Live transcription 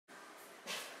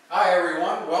Hi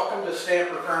everyone, welcome to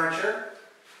Stamper Furniture.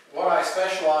 What I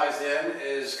specialize in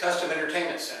is custom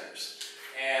entertainment centers.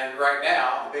 And right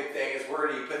now, the big thing is where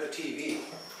do you put the TV?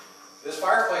 This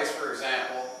fireplace, for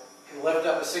example, can lift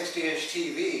up a 60-inch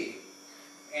TV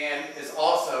and is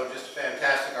also just a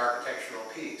fantastic architectural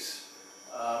piece.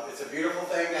 It's a beautiful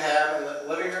thing to have in the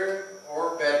living room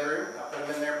or bedroom. I've put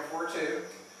them in there before too.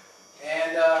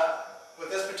 And with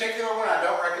this particular one, I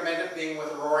don't recommend it being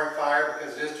with a roaring fire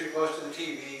because it is too close to the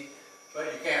TV, but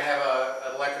you can have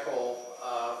an electrical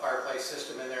fireplace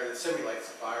system in there that simulates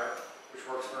the fire, which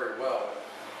works very well.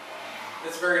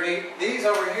 It's very neat. These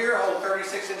over here hold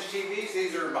 36-inch TVs.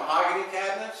 These are mahogany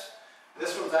cabinets.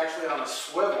 This one's actually on a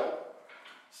swivel,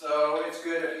 so it's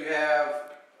good if you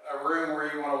have a room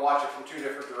where you want to watch it from two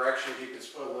different directions. You can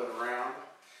swivel it around.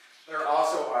 They're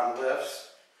also on lifts.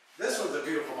 This one's a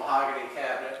beautiful mahogany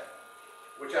cabinet,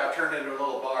 which I've turned into a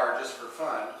little bar just for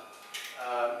fun.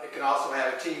 It can also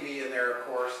have a TV in there, of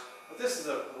course. But this is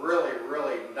a really,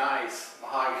 really nice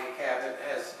mahogany cabinet.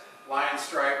 It has lion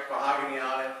striped mahogany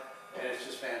on it, and it's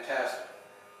just fantastic.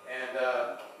 And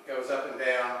it goes up and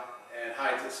down and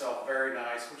hides itself very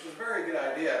nice, which is a very good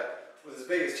idea with as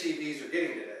big as TVs are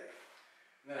getting today.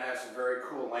 And then I have some very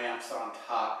cool lamps on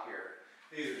top here.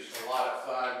 These are just a lot of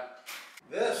fun.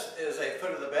 This is a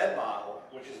foot of the bed model,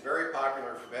 which is very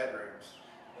popular for bedrooms.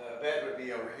 The bed would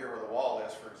be over here where the wall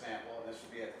is, for example, and this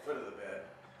would be at the foot of the bed.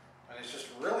 And it's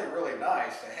just really, really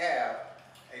nice to have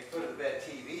a foot of the bed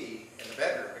TV in the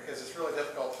bedroom because it's really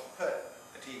difficult to put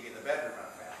a TV in the bedroom, I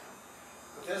found.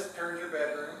 But this turns your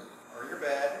bedroom or your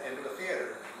bed into a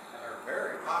theater, and they're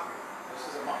very popular. This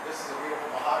is a beautiful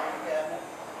mahogany cabinet.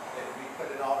 It can be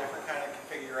put in all different kind of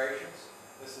configurations.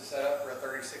 This is set up for a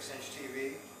 36-inch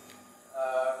TV.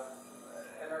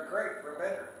 And they're great for a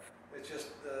bedroom. It's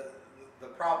just the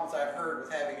problems I've heard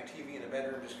with having a TV in a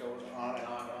bedroom just goes on and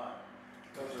on and on.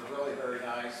 Those are really very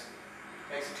nice.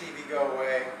 Makes the TV go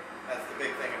away. That's the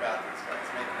big thing about these guys,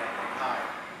 making that thing hide.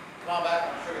 Come on back,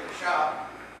 I'll show you the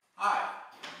shop. Hi,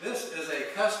 this is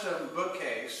a custom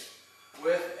bookcase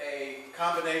with a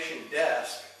combination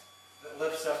desk that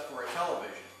lifts up for a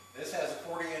television. This has a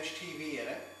 40-inch TV in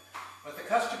it, but the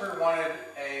customer wanted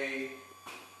a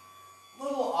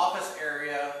little office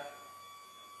area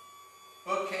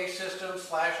bookcase system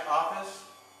 / office,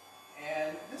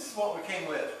 and this is what we came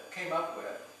up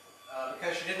with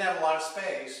because she didn't have a lot of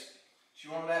space. She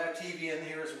wanted to have a TV in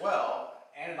here as well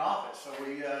and an office, so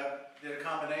we did a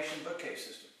combination bookcase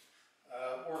system.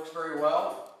 Works very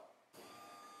well,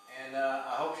 and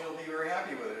I hope she'll be very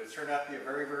happy with it. It turned out to be a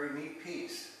very, very neat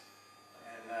piece,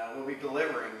 and we'll be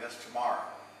delivering this tomorrow,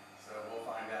 so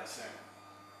we'll find out soon.